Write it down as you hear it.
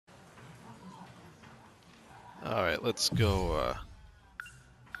Alright, let's go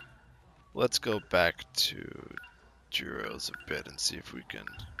back to Juro's a bit and see if we can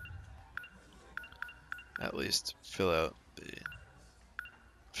at least fill out the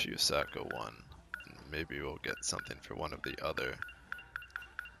Fusaka one. And maybe we'll get something for one of the other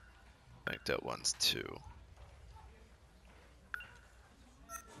banked out ones too.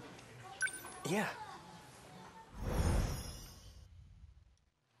 Yeah.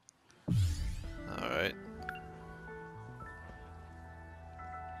 Alright.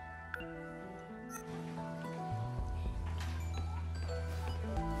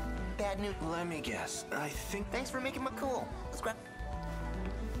 Bad news. Let me guess. I think... Thanks for making my cool. Let's grab...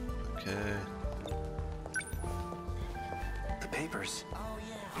 Okay. The papers. Oh,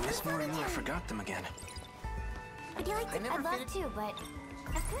 yeah. Miss Morimura forgot them again. I'd like to, I'd love to, but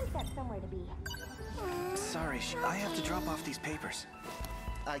I've kind of got somewhere to be. Sorry, I have to drop off these papers.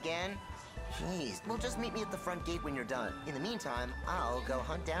 Again? Jeez. Well, just meet me at the front gate when you're done. In the meantime, I'll go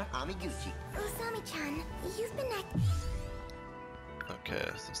hunt down Amiguchi. Usami-chan, you've been Okay,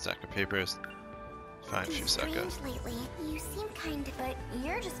 so stack of papers. Find Fusaka. strange lately. You seem kind of... But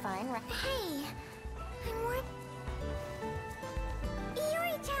you're just fine, right? Hey! I'm worried...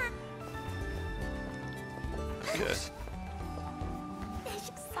 Iori-chan! Okay.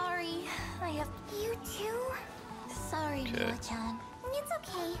 Sorry, I have... You too? Sorry, Okay. Iori-chan. It's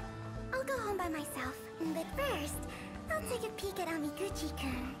okay. I'll go home by myself. But first, I'll take a peek at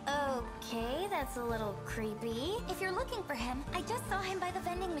Amiguchi-kun. Okay, that's a little creepy. If you're looking for him, I just saw him by the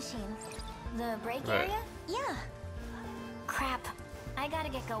vending machine. The break Right. area? Yeah. Crap. I gotta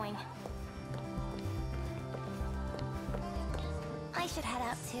get going. I should head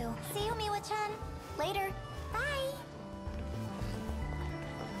out too. See you, Miwa-chan. Later. Bye.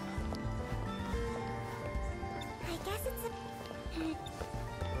 I guess it's a...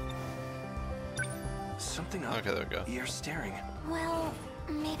 Something up. Okay, there we go. You're staring. Well,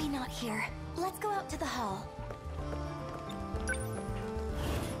 maybe not here. Let's go out to the hall.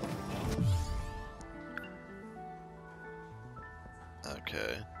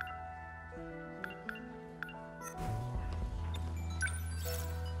 Okay.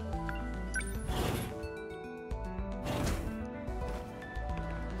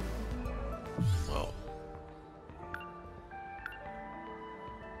 Well.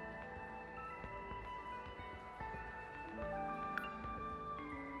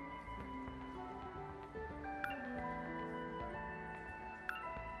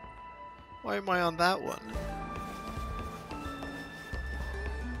 Why am I on that one?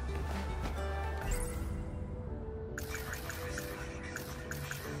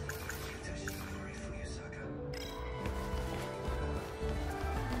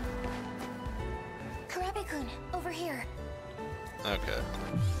 Karabe-kun, over here. Okay.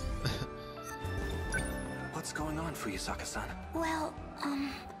 What's going on, Fuyusaka-san? Well,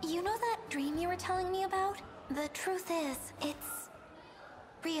 you know that dream you were telling me about? The truth is, it's...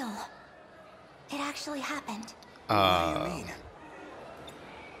 real. It actually happened. What do you mean?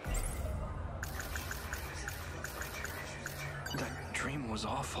 That dream was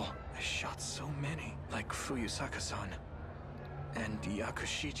awful. I shot so many, like Fuyusaka-san and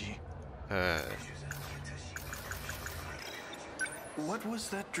Yakushiji. What was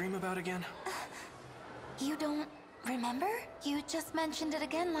that dream about again? You don't remember? You just mentioned it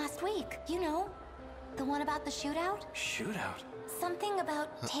again last week. You know, the one about the shootout? Shootout? Something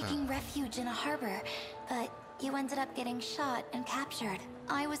about taking refuge in a harbor, but you ended up getting shot and captured.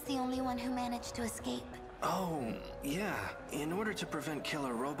 I was the only one who managed to escape. Oh, yeah. In order to prevent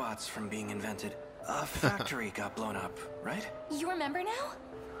killer robots from being invented, a factory got blown up, right? You remember now?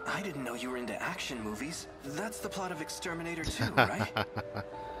 I didn't know you were into action movies. That's the plot of Exterminator 2, right?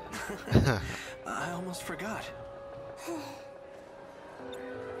 I almost forgot.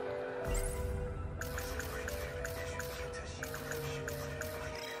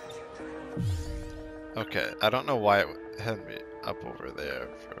 Okay, I don't know why it had me up over there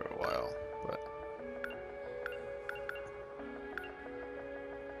for a while, but...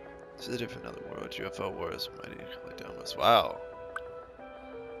 City of another world, UFO wars, mighty Domus. Wow.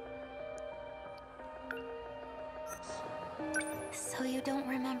 So you don't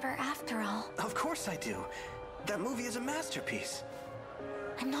remember after all? Of course I do. That movie is a masterpiece.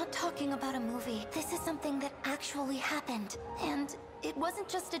 I'm not talking about a movie. This is something that actually happened. And it wasn't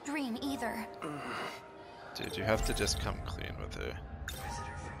just a dream either. Dude, you have to just come clean with her.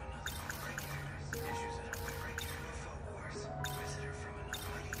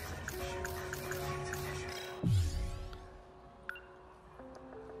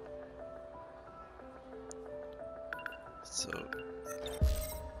 So...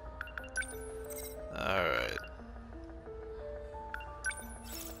 Alright.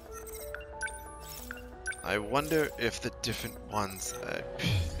 I wonder if the different ones I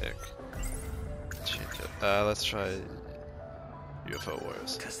pick change it. Let's try UFO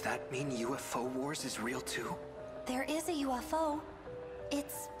Wars. Does that mean UFO Wars is real too? There is a UFO.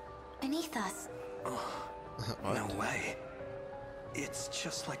 It's beneath us. What? No way. It's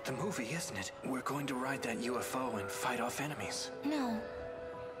just like the movie, isn't it? We're going to ride that UFO and fight off enemies. No.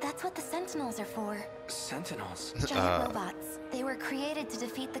 That's what the Sentinels are for. Sentinels? Giant robots. They were created to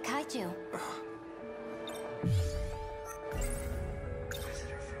defeat the kaiju.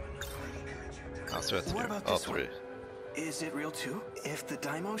 I'll start What about all this one? three. Is it real too? If the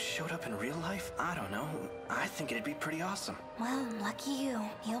Daimos showed up in real life, I don't know. I think it'd be pretty awesome. Well, lucky you.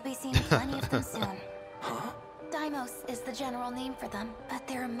 You'll be seeing plenty of them soon. Huh? Daimos is the general name for them, but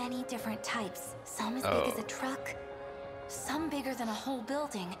there are many different types. Some as big as a truck, some bigger than a whole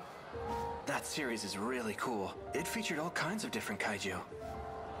building. That series is really cool. It featured all kinds of different kaiju.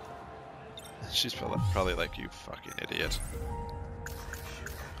 She's probably like, you fucking idiot.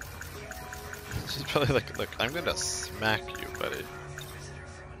 She's probably like, look, I'm gonna smack you, buddy.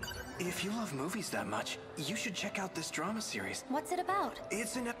 If you love movies that much, you should check out this drama series. What's it about?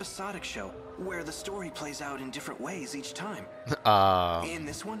 It's an episodic show where the story plays out in different ways each time. In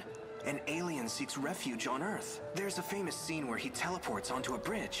this one, an alien seeks refuge on Earth. There's a famous scene where he teleports onto a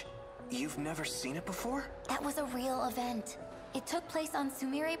bridge. You've never seen it before? That was a real event. It took place on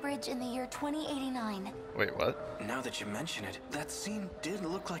Sumire Bridge in the year 2089. Wait, what? Now that you mention it, that scene did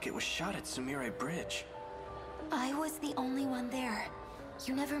look like it was shot at Sumire Bridge. I was the only one there.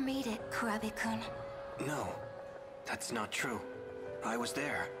 You never made it, Kurabe-kun. No, that's not true. I was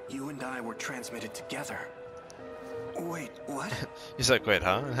there. You and I were transmitted together. Wait, what? He's like, wait,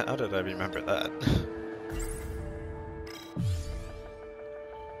 huh? How did I remember that?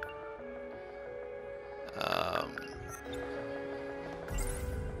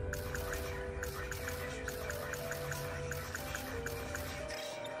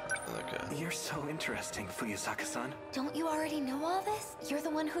 Okay. You're so interesting, Fuyusaka-san. Don't you already know all this? You're the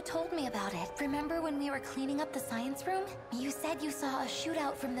one who told me about it. Remember when we were cleaning up the science room? You said you saw a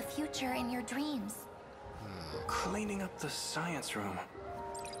shootout from the future in your dreams. Cleaning up the science room.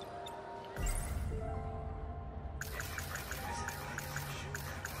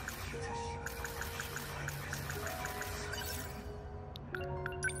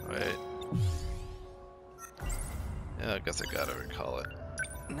 Wait. Yeah, I guess I gotta recall it.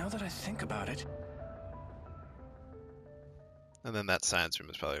 Now that I think about it, And then that science room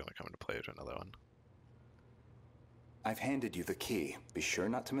is probably gonna come into play to another one. I've handed you the key. Be sure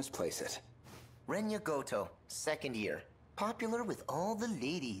not to misplace it. Renya Goto, second year. Popular with all the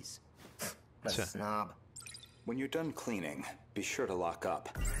ladies. A Sure. snob. When you're done cleaning, be sure to lock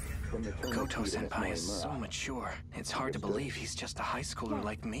up. Goto-senpai is so mature. It's hard to believe he's just a high schooler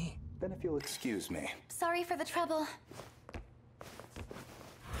like me. Then if you'll excuse me. Sorry for the trouble.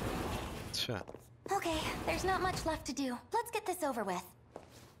 Sure. Okay, there's not much left to do. Let's get this over with.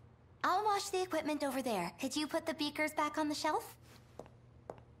 I'll wash the equipment over there. Could you put the beakers back on the shelf?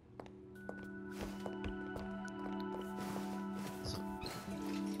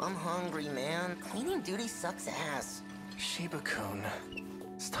 I'm hungry, man. Cleaning duty sucks ass. Shiba-kun,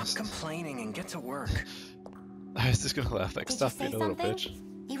 stop complaining and get to work. I was just gonna laugh like, Did stop you being say a little something?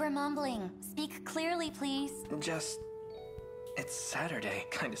 bitch. You were mumbling. Speak clearly, please. It's Saturday.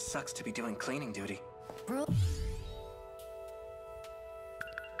 Kinda sucks to be doing cleaning duty. Ru-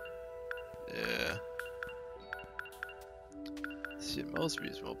 Yeah. See, in most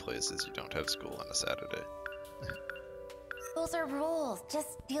reasonable places, you don't have school on a Saturday. Those are rules.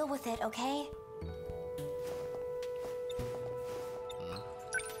 Just deal with it, okay?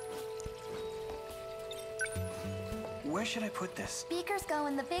 Where should I put this? Beakers go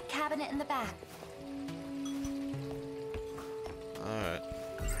in the big cabinet in the back. Alright.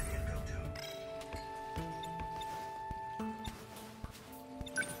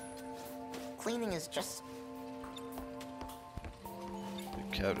 Cleaning is just...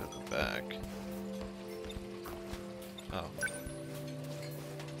 The cabinet in the back. Oh.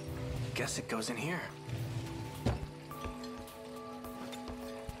 Guess it goes in here.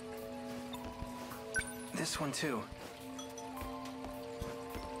 This one too.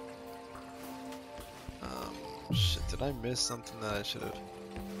 Shit, did I miss something that I should have...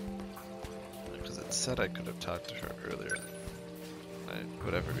 Because it said I could have talked to her earlier. I, for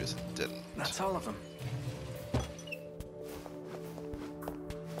whatever reason, didn't. That's all of them.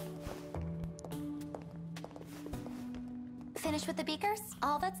 Finished with the beakers?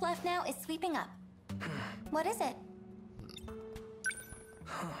 All that's left now is sweeping up. What is it?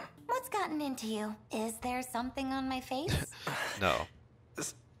 What's gotten into you? Is there something on my face? No.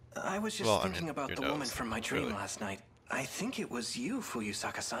 I was just thinking about the woman from my dream last night. I think it was you,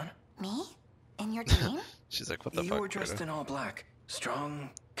 Fuyusaka-san. Me? In your dream? She's like, what the fuck? You were dressed in all black. Strong,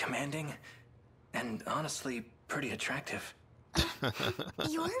 commanding, and honestly, pretty attractive.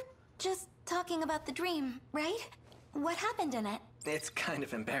 You're just talking about the dream, right? What happened in it? It's kind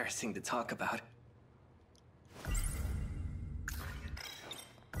of embarrassing to talk about.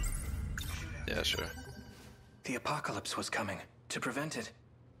 Yeah, sure. The apocalypse was coming. To prevent it,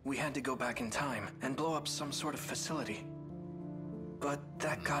 we had to go back in time and blow up some sort of facility. But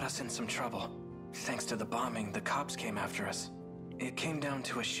that got us in some trouble. Thanks to the bombing, the cops came after us. It came down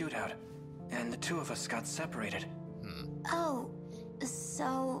to a shootout, and the two of us got separated. Oh,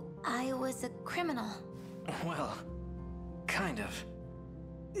 so I was a criminal. Well, kind of.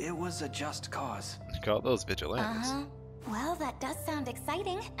 It was a just cause. Call those vigilantes. Uh-huh. Well, that does sound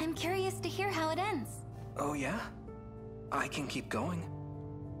exciting. I'm curious to hear how it ends. Oh yeah? I can keep going.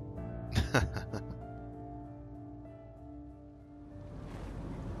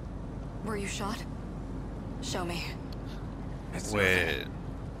 Were you shot? Show me. Wait.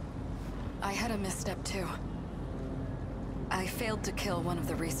 I had a misstep too. I failed to kill one of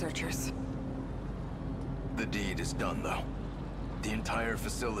the researchers. The deed is done, though. The entire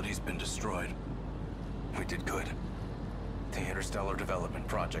facility's been destroyed. We did good. The Interstellar Development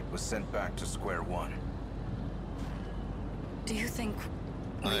Project was sent back to square one. Do you think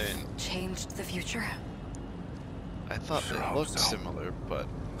we've changed the future? I thought Sure they hope looked so. similar, but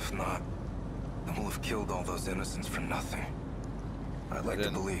If not, then we'll have killed all those innocents for nothing. I'd like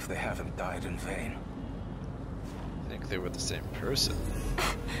to believe they haven't died in vain. I think they were the same person.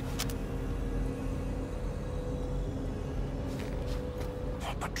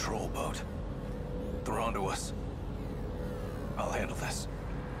 A patrol boat. They're onto us. I'll handle this.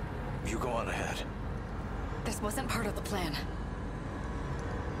 You go on ahead. This wasn't part of the plan.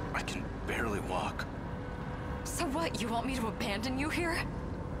 I can barely walk. So what, you want me to abandon you here?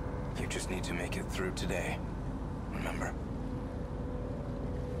 You just need to make it through today. Remember?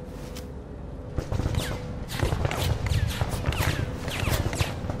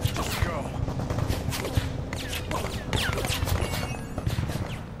 Let's go.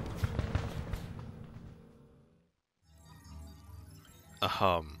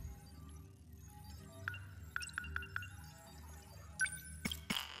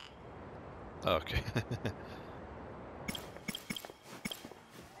 Okay.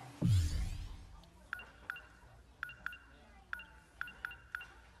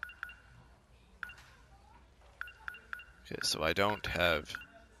 Okay, so I don't have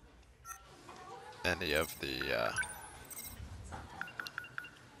any of the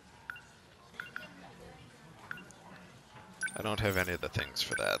I don't have any of the things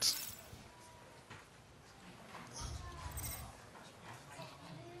for that.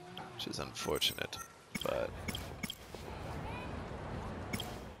 Which is unfortunate, but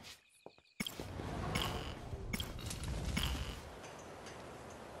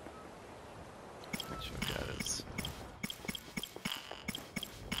sure that is.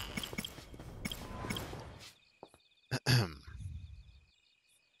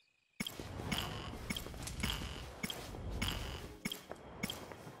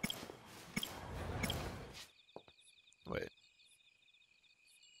 Wait.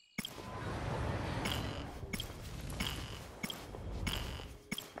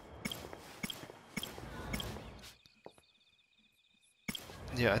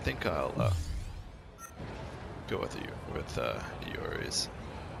 Yeah, I think I'll go with you with Iori's.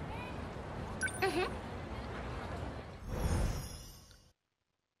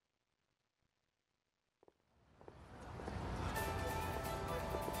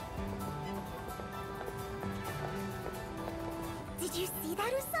 Did you see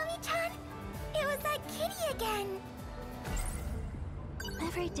that, Usami-chan? It was that kitty again!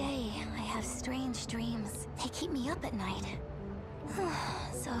 Every day, I have strange dreams. They keep me up at night.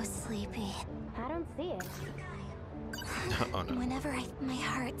 So sleepy. I don't see it. Oh no. Whenever my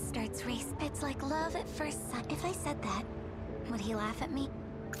heart starts racing, it's like love at first sight. If I said that, would he laugh at me?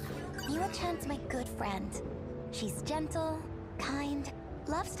 Miwa-chan's my good friend. She's gentle, kind,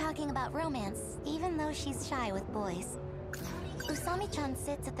 loves talking about romance, even though she's shy with boys. Usami-chan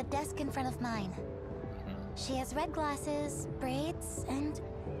sits at the desk in front of mine. She has red glasses, braids, and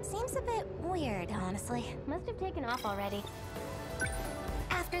seems a bit weird, honestly. Must have taken off already.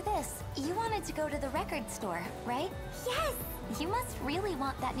 After this, you wanted to go to the record store, right? Yes! You must really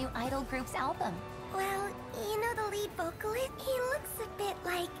want that new idol group's album. Well, you know the lead vocalist? He looks a bit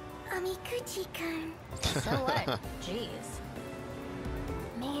like Amikuchi-kun. So what? Jeez.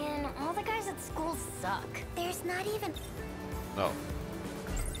 Man, all the guys at school suck. There's not even... No.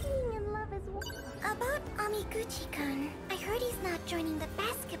 About Amiguchi-kun. I heard he's not joining the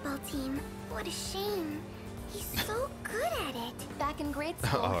basketball team. What a shame. He's so good at it. Back in grade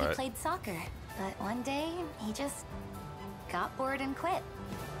school, All he right. played soccer. But one day, he just got bored and quit.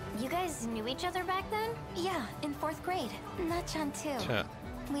 You guys knew each other back then? Yeah, in 4th grade. Na-chan too. Yeah.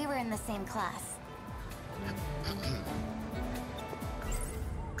 We were in the same class.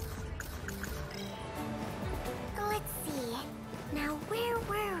 Let's see. Now where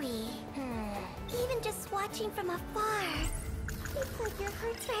were we? Even just watching from afar. It's like your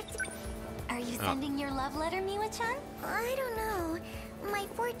heart's wrapped. Are you sending your love letter, Miwa-chan? I don't know. My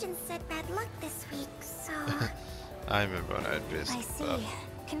fortune said bad luck this week, so... I remember when I had basic I see.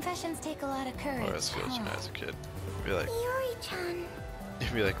 Confessions take a lot of courage. horoscopes when I was a kid. It'd be like, Iori-chan.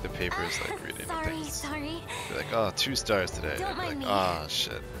 it'd be like the papers, like reading the Sorry, things. sorry. Be like, oh, 2 stars today. Don't I'd be mind like, me. oh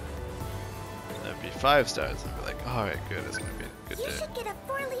shit. And it'd be 5 stars. And I'd be like, all right, good. It's gonna be a good You day. should get a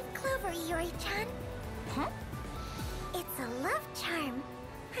 4-leaf clover, Iori-chan. Huh? It's a love charm.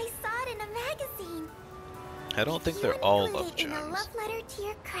 I saw it in a magazine. I don't think You they're all include love it in a charms. love letter to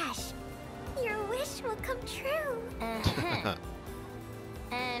your crush. Your wish will come true. Uh-huh.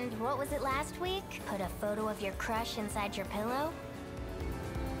 And what was it last week? Put a photo of your crush inside your pillow?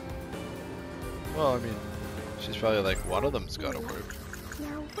 Well, I mean, she's probably like, one of them's gotta work.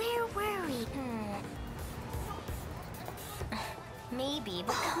 Now where were we? Maybe,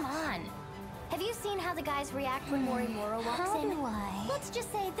 but come on. Have you seen how the guys react when Morimura walks How in? do I? Let's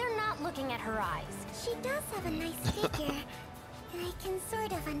just say they're not looking at her eyes. She does have a nice figure. I can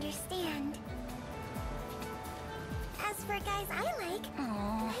sort of understand. As for guys I like,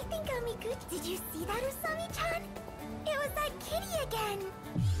 I think Amiguchi. Did you see that, Usami-chan? It was that kitty again.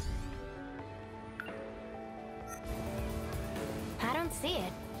 I don't see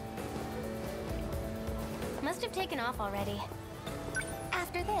it. Must have taken off already.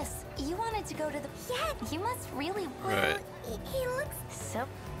 After this, you wanted to go to the... Yeah. You must really... Well, Right. he looks... So...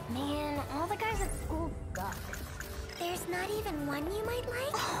 Man, all the guys at school suck. There's not even one you might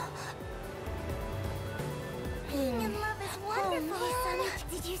like? Being in love is wonderful, Usami.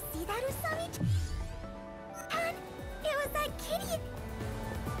 Did you see that, Usami-chan? It was that kitty...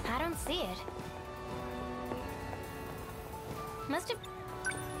 I don't see it. Must have...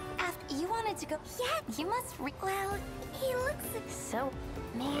 After you wanted to go... Yeah. You must Well, he looks... So...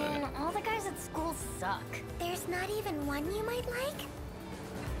 Man, all the guys at school suck. There's not even one you might like?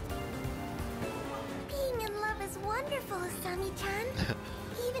 Being in love is wonderful, Usami-chan.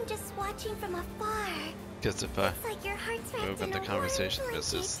 Even just watching from afar. Guess if I It's like your heart's wrapped move in in the a conversation, warm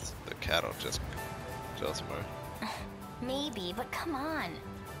blanket. misses the cat will just go somewhere. Maybe, but come on.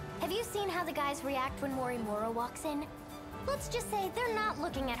 Have you seen how the guys react when Morimura walks in? Let's just say they're not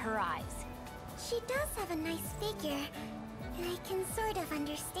looking at her eyes. She does have a nice figure. I can sort of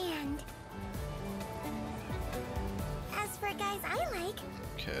understand. As for guys I like,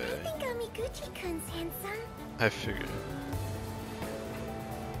 Okay. I think Amiguchi-kun's handsome. I figured.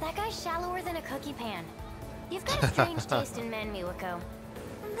 That guy's shallower than a cookie pan. You've got a strange taste in men, Miwako.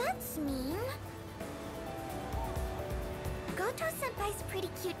 That's mean. Goto-senpai's pretty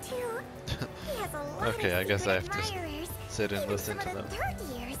cute too. He has a lot Okay, of I guess I secret have to admirers, sit and even listen some to of the them. third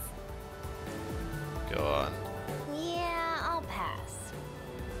years. Go on. Yeah, I'll pass.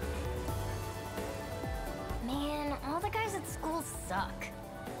 Man, all the guys at school suck.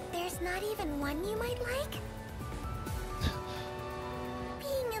 There's not even one you might like?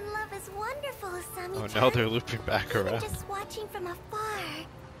 Being in love is wonderful, Usami-chan. Oh, now they're looping back Even around. just watching from afar.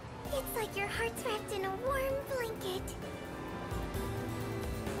 It's like your heart's wrapped in a warm blanket.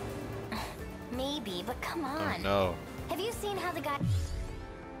 Maybe, but come Oh on. no. Have you seen how the guys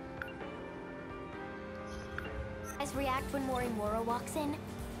react when Morimura walks in?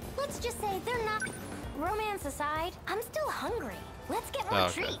 Let's just say they're not... Romance aside, I'm still hungry. Let's get more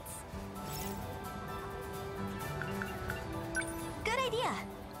Okay. treats. Good idea.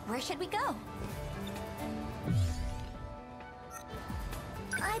 Where should we go?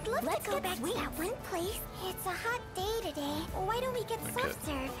 I'd love Let's to go get back sweets. to that one place. It's a hot day today. Why don't we get Okay. soft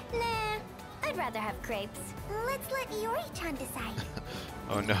serve? Nah, I'd rather have crepes. Let's let Iori-chan decide.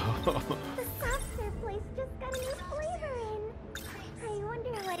 Oh no. The soft serve place just got a new flavor in. I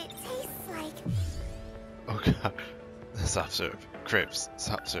wonder what it tastes like. Oh god. Soft serve crepes.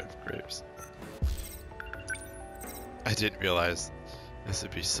 Soft serve grapes. I didn't realize this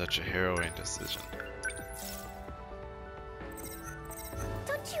would be such a harrowing decision.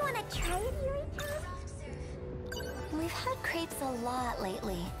 Don't you want to try it, Iori-chan? We've had crepes a lot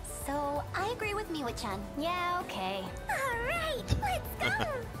lately, so I agree with Miwa-chan. Yeah, okay. Alright, let's go!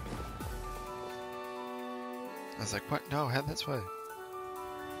 I was like, what? No, head this way.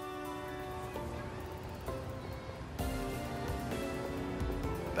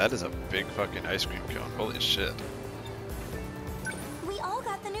 That is a big fucking ice cream cone. Holy shit. We all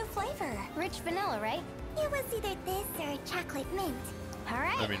got the new flavor. Rich vanilla, right? It was either this or chocolate mint.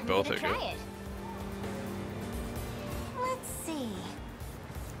 Alright, I mean, both I'm are gonna good. try it. Let's see.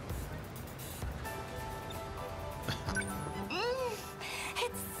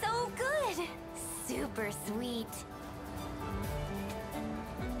 It's so good! Super sweet.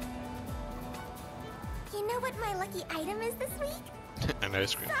 You know what my lucky item is this week? An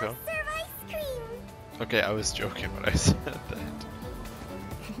ice cream Soft cone? serve ice cream. Okay, I was joking when I said that.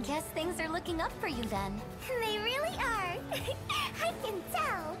 Guess things are looking up for you then. They really are. I can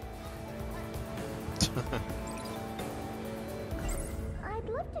tell. I'd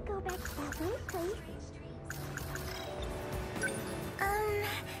love to go back to that one place.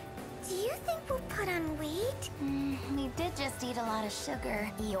 Do you think we'll put on weight? We did just eat a lot of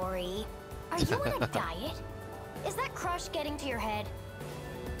sugar, Iori. Are you on a diet? Is that crush getting to your head?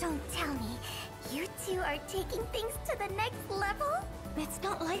 Don't tell me. You two are taking things to the next level? It's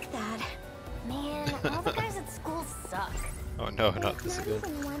not like that. Man, all the guys at school suck. Oh no, not this Not again.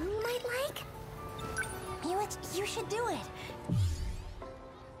 even one we might like? You should do it.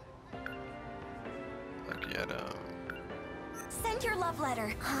 Look at Send your love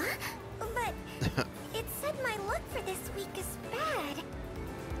letter. Huh? But it said my luck for this week is bad.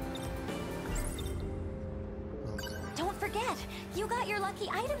 Don't forget, you got your lucky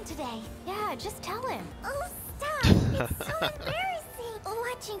item today. Yeah, just tell him. Oh, stop! It's so embarrassing!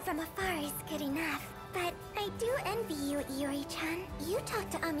 Watching from afar is good enough. But I do envy you, Iori-chan. You talk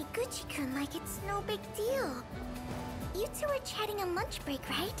to Amiguchi-kun like it's no big deal. You two were chatting on lunch break,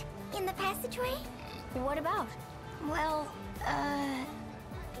 right? In the passageway? What about? Well,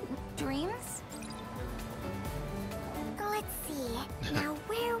 dreams? Let's see. Now,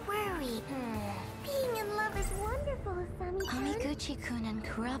 where were we? Being in love is wonderful, Sami-chan. Amiguchi-kun and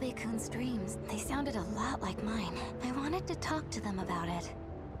Kurabe-kun's dreams. They sounded a lot like mine. I wanted to talk to them about it.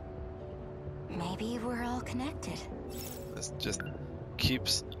 Maybe we're all connected. this just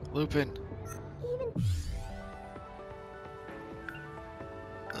keeps looping. Even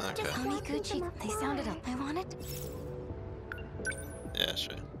Okay. Amiguchi, they sounded a... I wanted to... Yeah,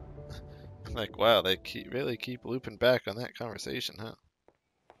 sure. I'm like, wow, they really keep looping back on that conversation, huh?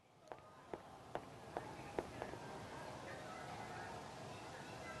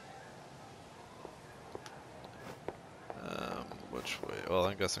 Which way? Well,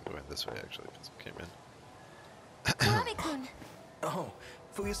 I guess I'm going this way actually, because I came in. Kurabe-kun! Oh,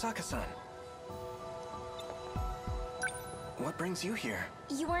 Fuyusaka-san. What brings you here?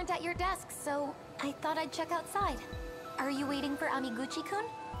 You weren't at your desk, so I thought I'd check outside. Are you waiting for Amiguchi-kun?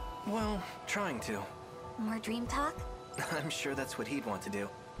 Well, trying to. More dream talk? I'm sure that's what he'd want to do.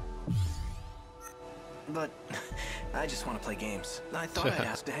 But I just want to play games. I thought I'd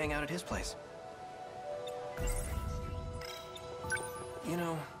ask to hang out at his place. You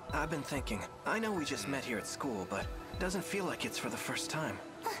know, I've been thinking. I know we just met here at school, but it doesn't feel like it's for the first time.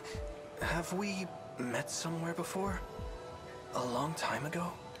 Have we met somewhere before? A long time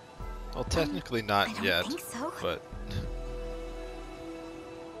ago? Well, technically not I don't yet, think so. but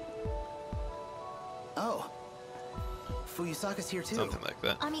Oh. Fuyusaka's here too. something like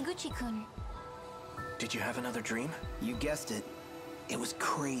that. Amiguchi-kun. Did you have another dream? You guessed it. It was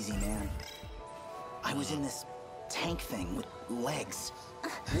crazy, man. I was in this tank thing with legs,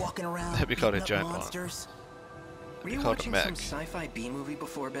 walking around. That'd be called a beating up giant one. monsters. Were you called a watching mech. some sci-fi B-movie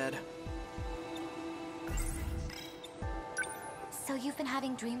before bed? So you've been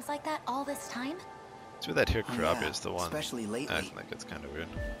having dreams like that all this time? It's weird that here Kurabe Yeah, is the one especially lately. acting like it's kind of weird.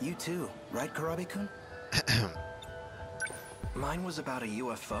 You too, right, Kurabe-kun? Mine was about a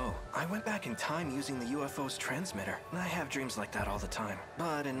UFO. I went back in time using the UFO's transmitter. I have dreams like that all the time.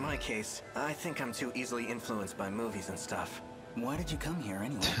 But in my case, I think I'm too easily influenced by movies and stuff. Why did you come here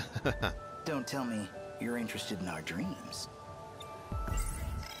anyway? Don't tell me you're interested in our dreams.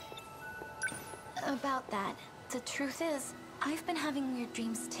 About that, the truth is, I've been having weird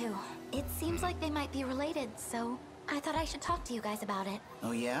dreams too. It seems like they might be related, so I thought I should talk to you guys about it.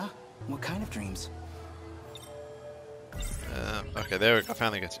 Oh yeah? What kind of dreams? Okay, there we go.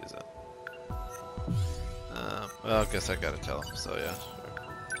 Finally get to use it. Well, I guess I gotta tell him, so yeah. Sure.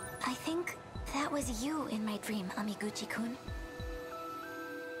 I think that was you in my dream, Amiguchi-kun.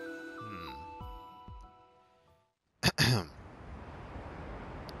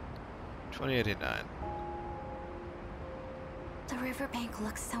 2089. The riverbank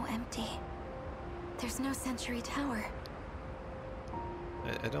looks so empty. There's no Century Tower.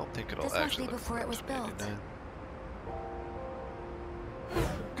 I don't think it'll This must actually be look before like it was built. 2089.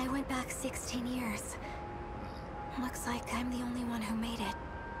 I went back 16 years. Looks like I'm the only one who made it.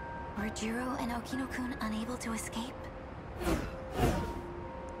 Were Juro and Okino-kun unable to escape?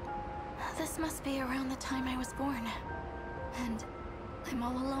 This must be around the time I was born. And I'm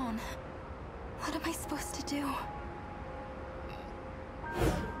all alone. What am I supposed to do?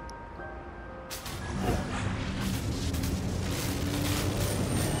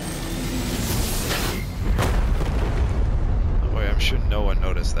 Oh wait, I'm sure no one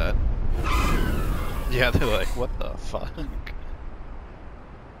noticed that. Yeah, they're like, what the fuck?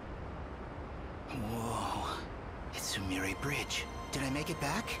 Whoa. It's Sumire Bridge. Did I make it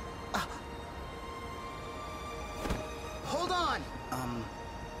back? Hold on!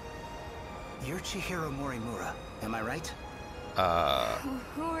 You're Chihiro Morimura, am I right?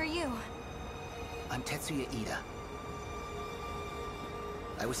 Who are you? I'm Tetsuya Ida.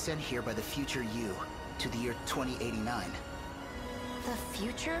 I was sent here by the future you to the year 2089. The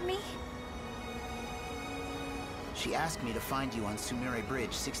future me? She asked me to find you on Sumire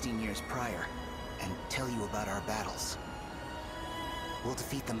Bridge 16 years prior and tell you about our battles. We'll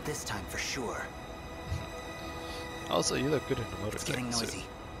defeat them this time for sure. Also, you look good in the motor. It's getting noisy.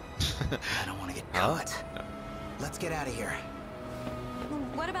 I don't want to get caught. No. Let's get out of here.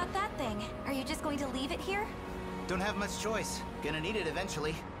 What about that thing? Are you just going to leave it here? Don't have much choice. Gonna need it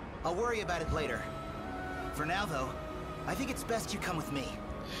eventually. I'll worry about it later. For now, though, I think it's best you come with me.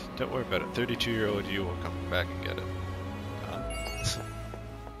 Don't worry about it. 32-year-old you will come back and get it.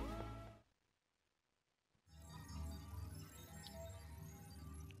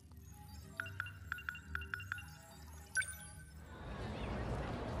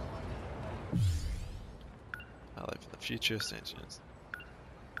 I live in the future, Sentinels.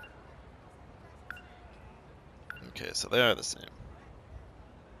 Okay, so they are the same.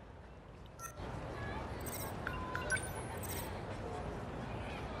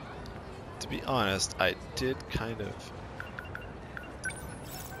 To be honest, I did kind of...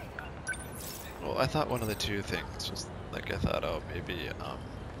 Well, I thought one of the two things, just like I thought, oh, maybe,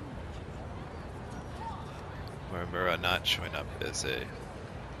 Morimura not showing up as a,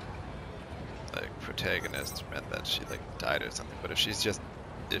 like, protagonist meant that she, like, died or something, but if she's just,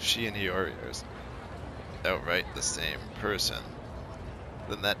 if she and Iori are outright the same person,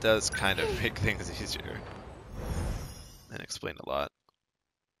 then that does kind of make things easier and explain a lot.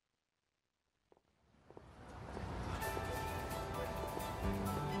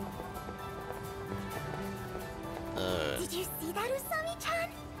 Did you see that, Usami-chan?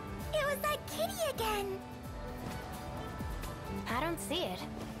 It was that kitty again! I don't see it.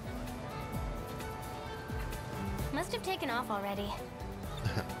 Must have taken off already.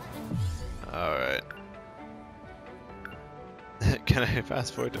 Alright. Can I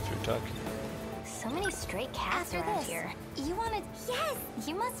fast forward to food talk? So many stray cats After around this, here. you wanted... Yes!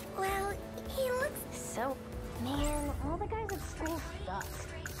 You must... Well, he looks... So... Man, all the guys with strings suck.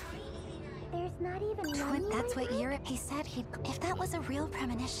 There's not even one. That's what Yuri said he'd... If that was a real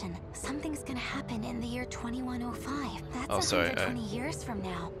premonition, something's gonna happen in the year 2105. That's 120 years from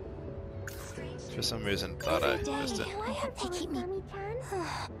now. For some reason, thought I missed it. I hope they keep me...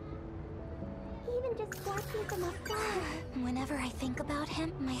 Even just watching from afar. Whenever I think about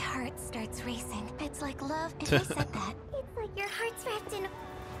him, my heart starts racing. It's like love, if I said that. It's like your heart's wrapped in...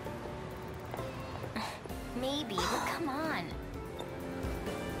 Maybe, but come on.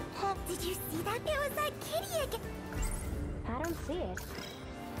 Did you see that? It was that kitty again. I don't see it.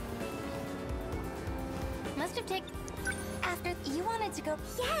 Must have taken... After you wanted to go...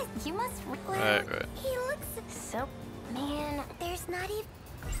 Yes! You must... Well, Right. he looks... So... Man... There's not even...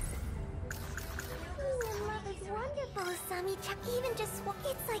 Your love is wonderful, Usami-chan. Even just...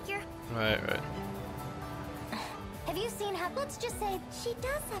 It's like you're... Right. Have you seen how... Let's just say she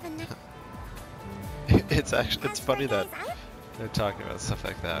does have a neck. It's actually... It's funny that Guys, they're talking about stuff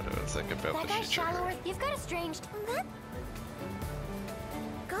like that, or it's like about That the guy's future. shallower. You've got a strange... That...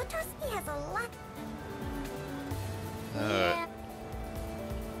 Gotosuke has a lot... Alright.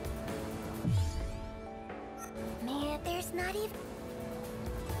 Man, there's not even...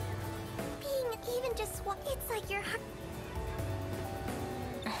 Being even just... It's like your heart...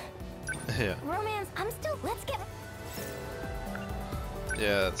 Yeah. Romance, I'm still... Let's get...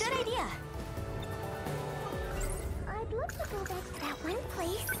 Yeah, that's Good idea. I'd love to go back to that one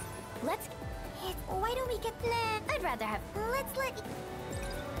place. Let's... Why don't we get... Nah, I'd rather have... Let's let...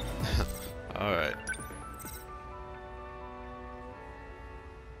 Alright.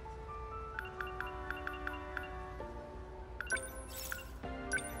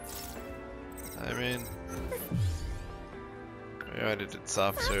 I mean... We already did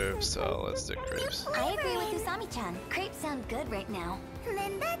soft serve, so let's do crepes. I agree with Usami-chan. Crepes sound good right now.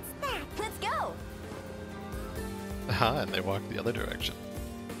 Then that's that. Let's go! Aha, and they walk the other direction.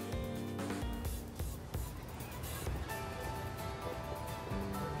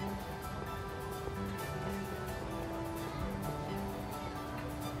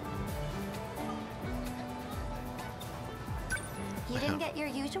 You didn't get your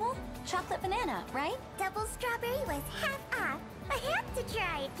usual? Chocolate banana, right? Double strawberry was half off. I have to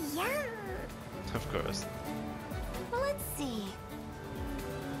try it. Yum! Of course. Well, let's see.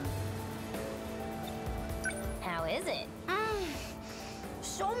 How is it?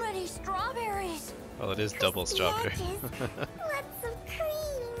 So many strawberries. Well, it is double strawberry. Lots of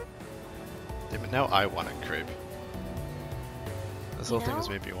cream. Yeah, but now I want a crepe. This whole thing has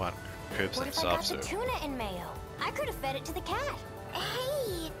made me want crepes What and if I got soft the serve. tuna in mayo? I could have fed it to the cat.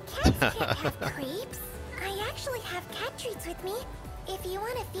 Hey, cats can't have crepes. I actually have cat treats with me. If you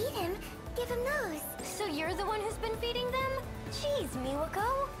want to feed him, give him those. So you're the one who's been feeding them? Jeez,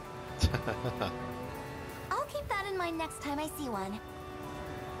 Miwako. I'll keep that in mind next time I see one.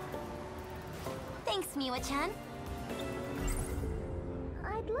 Thanks, Miwa-chan.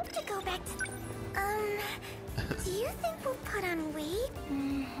 I'd love to go back to... do you think we'll put on weight?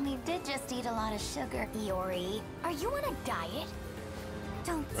 We did just eat a lot of sugar, Iori. Are you on a diet?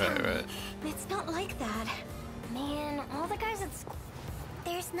 Don't tell Right. me. It's not like that. Man, all the guys at school...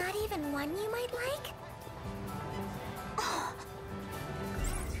 There's not even one you might like?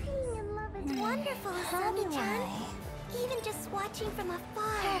 Being in love is wonderful, Usami-chan. Even just watching from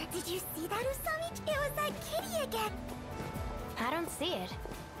afar. Did you see that, Usami? It was that kitty again. I don't see it.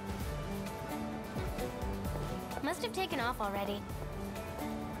 Must have taken off already.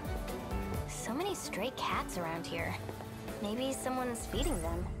 So many stray cats around here. Maybe someone's feeding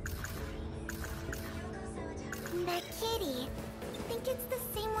them. That kitty. Think it's the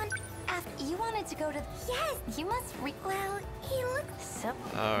same one. After you wanted to go to... Yes! You must Well, he looks... So...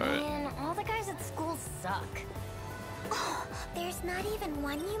 Alright. Man, all the guys at school suck. Oh, there's not even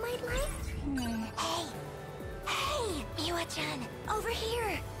one you might like? Hey! Hey! Miwa-chan! Over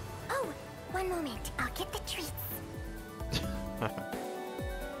here! Oh, one moment. I'll get the treats.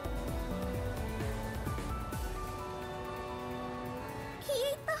 He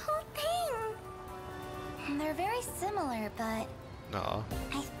ate the whole thing! They're very similar, but No.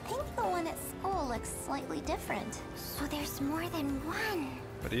 I think the one at school looks slightly different. So there's more than one.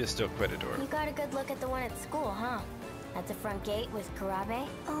 But he is still quite You adorable. got a good look at the one at school, huh? At the front gate with Kurabe?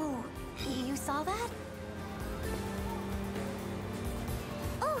 Oh, you saw that?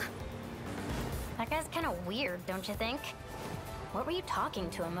 Oh, That guy's kind of weird, don't you think? What were you talking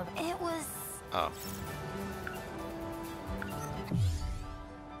to him about? It was... Oh.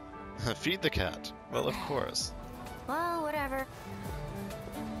 Feed the cat. Well, of course. Well, whatever.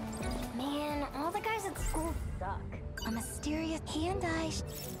 Man, all the guys at school suck. a mysterious hand-eye...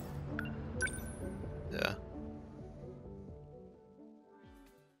 Yeah.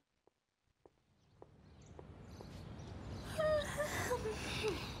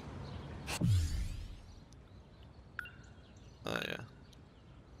 Oh, yeah.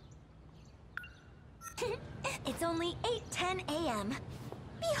 It's only 8:10 a.m.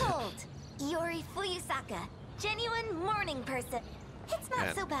 Behold, Iori Fuyusaka, genuine morning person. It's not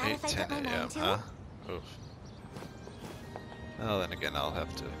Man, so bad if I put my 8:10 mind a.m., to huh? it. Oof. Well, then again, I'll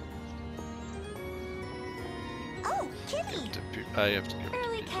have to... Oh, Kitty! I have to give it to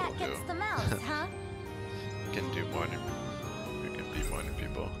Early people cat who gets the mouse, huh? can do morning... Who can be morning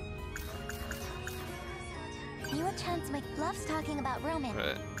people. Miwa-chan's loves talking about Roman.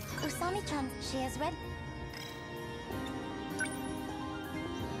 Right. Usami-chan, she has read...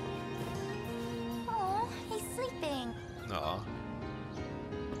 Oh, he's sleeping. Aw.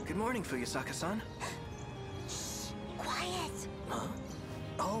 Good morning, Fuyusaka-san. Shh, quiet. Huh?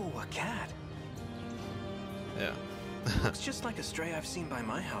 Oh, a cat. Yeah. Looks just like a stray I've seen by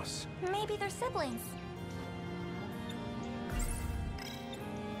my house. Maybe they're siblings.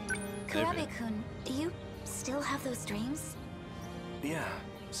 Maybe. Kurabe-kun, do you still have those dreams? Yeah,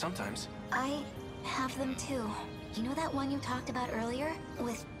 sometimes. I have them too. You know that one you talked about earlier?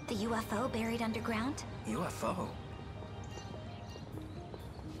 With the UFO buried underground? UFO?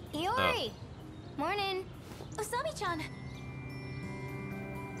 Iori! Morning! Usami-chan!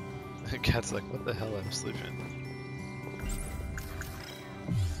 The cat's like, what the hell, I'm sleeping.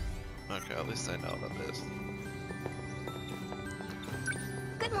 Okay, at least I know about this.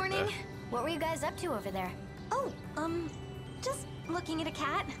 Good morning. There. What were you guys up to over there? Oh, just looking at a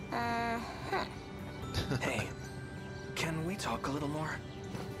cat. Huh. Hey, can we talk a little more?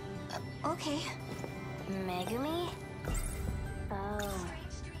 Okay. Megumi? Oh.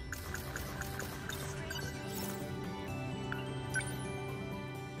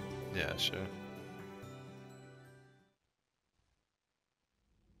 Yeah, sure.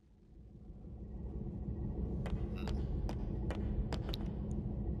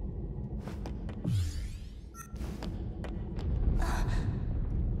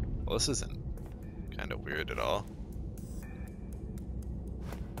 Well, this isn't kind of weird at all.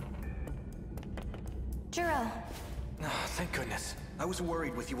 Juro. Oh, thank goodness. I was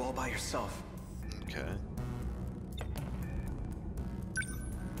worried with you all by yourself. Okay.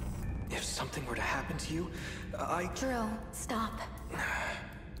 If something were to happen to you, Juro, stop.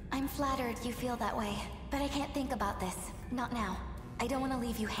 I'm flattered you feel that way, but I can't think about this. Not now. I don't want to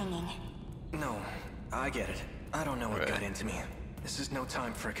leave you hanging. No, I get it. I don't know what got into me. This is no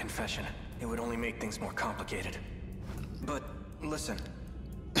time for a confession. It would only make things more complicated. But, listen.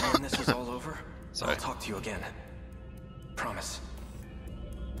 When this is all over, I'll talk to you again. Promise.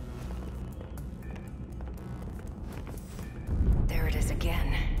 There it is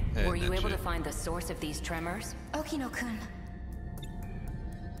again. Were you able to find the source of these tremors? Okino-kun.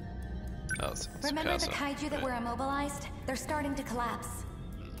 Oh, Remember the kaiju that were immobilized? They're starting to collapse.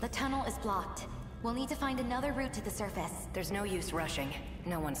 The tunnel is blocked. We'll need to find another route to the surface. There's no use rushing.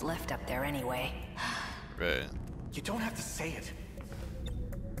 No one's left up there anyway. Right. You don't have to say it.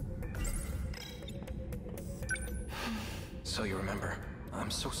 So you remember. I'm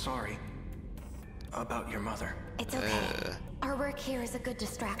so sorry. About your mother. It's okay. Our work here is a good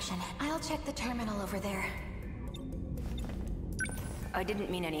distraction. I'll check the terminal over there. I didn't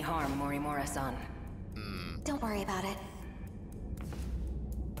mean any harm, Morimura-san. Don't worry about it.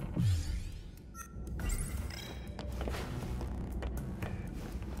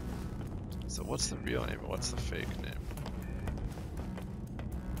 So what's the real name and what's the fake name?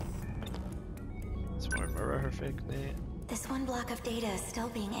 Is Morimura her fake name? This one block of data is still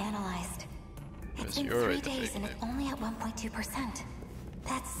being analyzed. It's been Iori 3 days and it's only at 1.2%.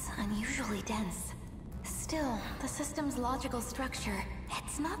 That's unusually dense. Still, the system's logical structure,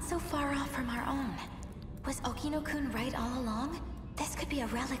 it's not so far off from our own. Was Okino-kun right all along? This could be a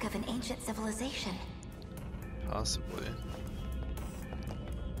relic of an ancient civilization. Possibly.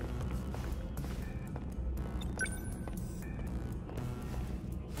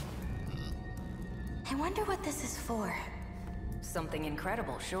 I wonder what this is for. Something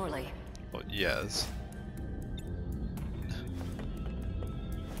incredible, surely. Well, yes.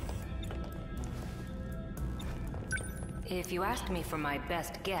 If you asked me for my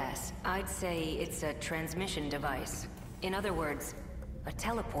best guess, I'd say it's a transmission device. In other words, a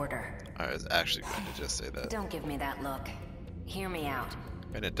teleporter. I was actually going to just say that. Don't give me that look. Hear me out.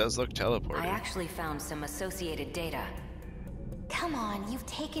 And it does look teleported. I actually found some associated data. Come on, you've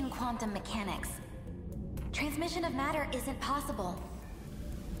taken quantum mechanics. Transmission of matter isn't possible.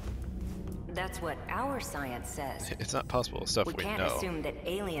 That's what our science says. It's not possible, stuff we know. We can't assume that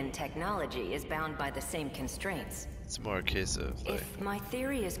alien technology is bound by the same constraints. It's more a case of, like, if my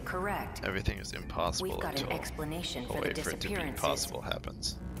theory is correct, everything is impossible we've got until an explanation a for way the for it to be disappearances, possible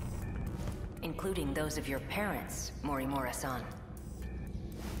happens. including those of your parents, Morimura-san.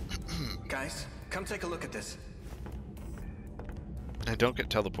 Guys, come take a look at this. And don't get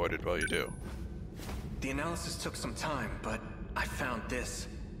teleported while you do. The analysis took some time, but I found this.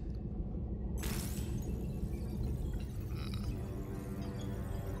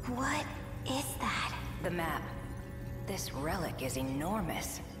 What is that? The map. This relic is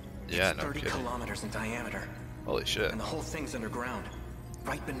enormous. Yeah, It's no 30 kidding. kilometers in diameter. Holy shit. And the whole thing's underground,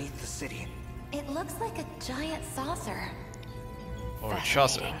 right beneath the city. It looks like a giant saucer. Or a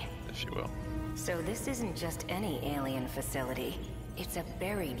Chaucer, Fascinating. if you will. So this isn't just any alien facility. It's a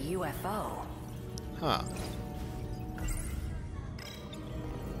buried UFO. Huh.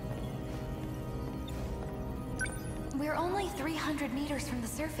 We're only 300 meters from the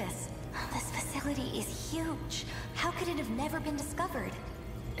surface. This facility is huge. How could it have never been discovered?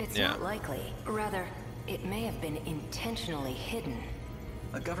 It's Yeah. not likely. Rather, it may have been intentionally hidden.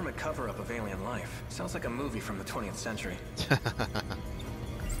 A government cover-up of alien life. Sounds like a movie from the 20th century.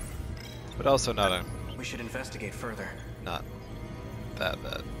 But also not We should investigate further. not that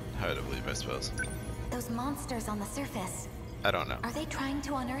hard to believe, I suppose. Those monsters on the surface. I don't know. Are they trying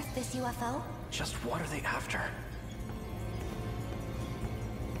to unearth this UFO? Just what are they after?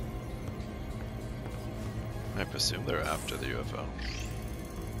 I presume they're after the UFO.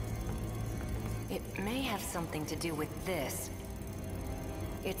 It may have something to do with this.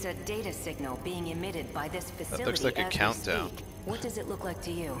 It's a data signal being emitted by this facility. That looks like a as we countdown. speak. What does it look like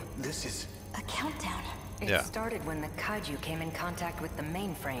to you? This is... A countdown. It Yeah. started when the kaiju came in contact with the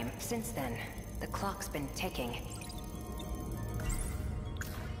mainframe. Since then, the clock's been ticking.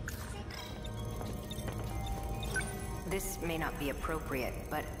 This may not be appropriate,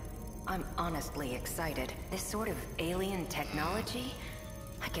 but I'm honestly excited. This sort of alien technology,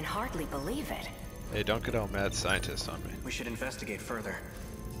 I can hardly believe it. Hey, don't get all mad scientist on me. We should investigate further.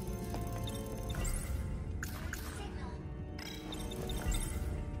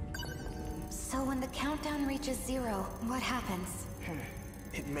 So when the countdown reaches 0, what happens?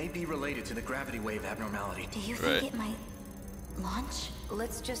 It may be related to the gravity wave abnormality. Do you think it might launch?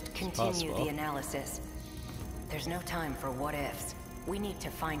 Let's just continue the analysis. There's no time for what ifs. We need to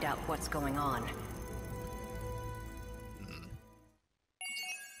find out what's going on.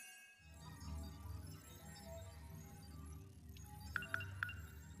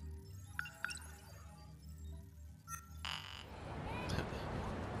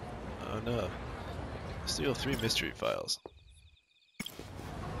 Oh no. Steal 3 mystery files.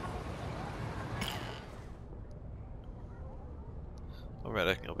 Alright,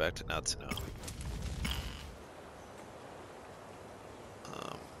 I can go back to Natsuno.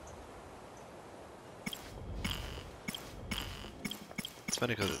 It's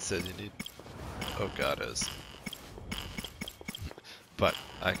funny because it says you need Ogatas. But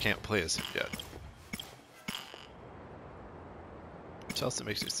I can't play as him yet. Which also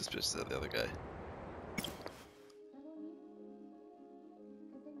makes me suspicious of the other guy.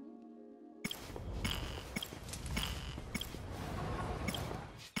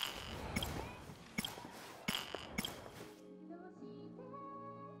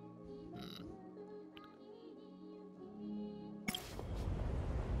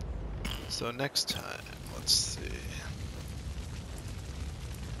 So next time, let's see.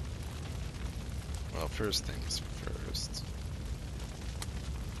 Well, first things first.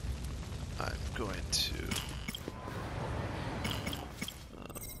 I'm going to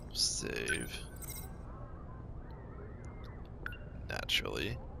save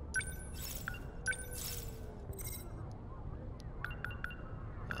naturally.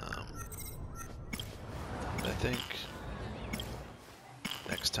 I think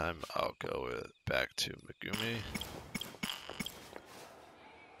next time I'll go back to Megumi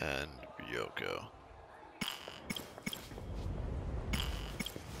and Ryoko.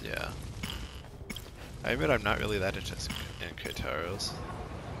 Yeah. I admit I'm not really that interested in Keitaros.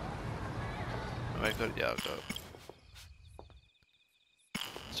 I might go, yeah, I'll go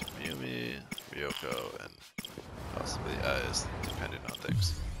to Megumi, Ryoko, and possibly Eyes, depending on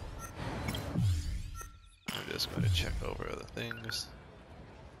things. I'm just going to check over other things.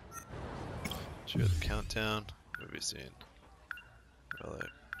 Share the countdown. Movie scene. Relic.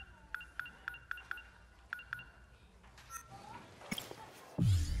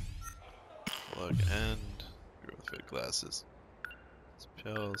 Plug end. Girl with fake glasses.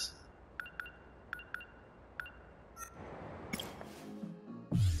 Pills.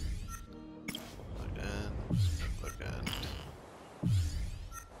 Plug end. Plug end.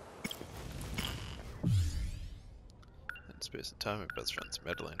 In space and time, my best friend's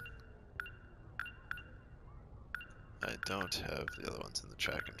meddling. I don't have the other ones in the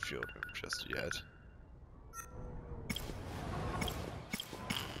track and field room just yet.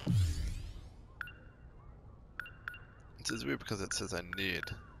 This is weird because it says I need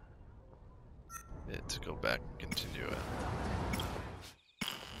it to go back and continue it.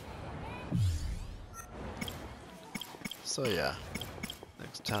 So yeah,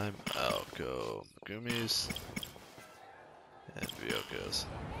 next time I'll go Megumi's and Ryoko's.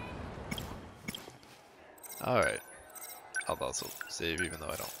 Alright. I'll also save even though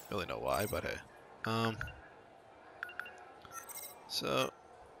I don't really know why, but hey. So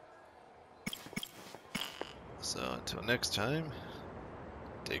until next time,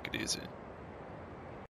 take it easy.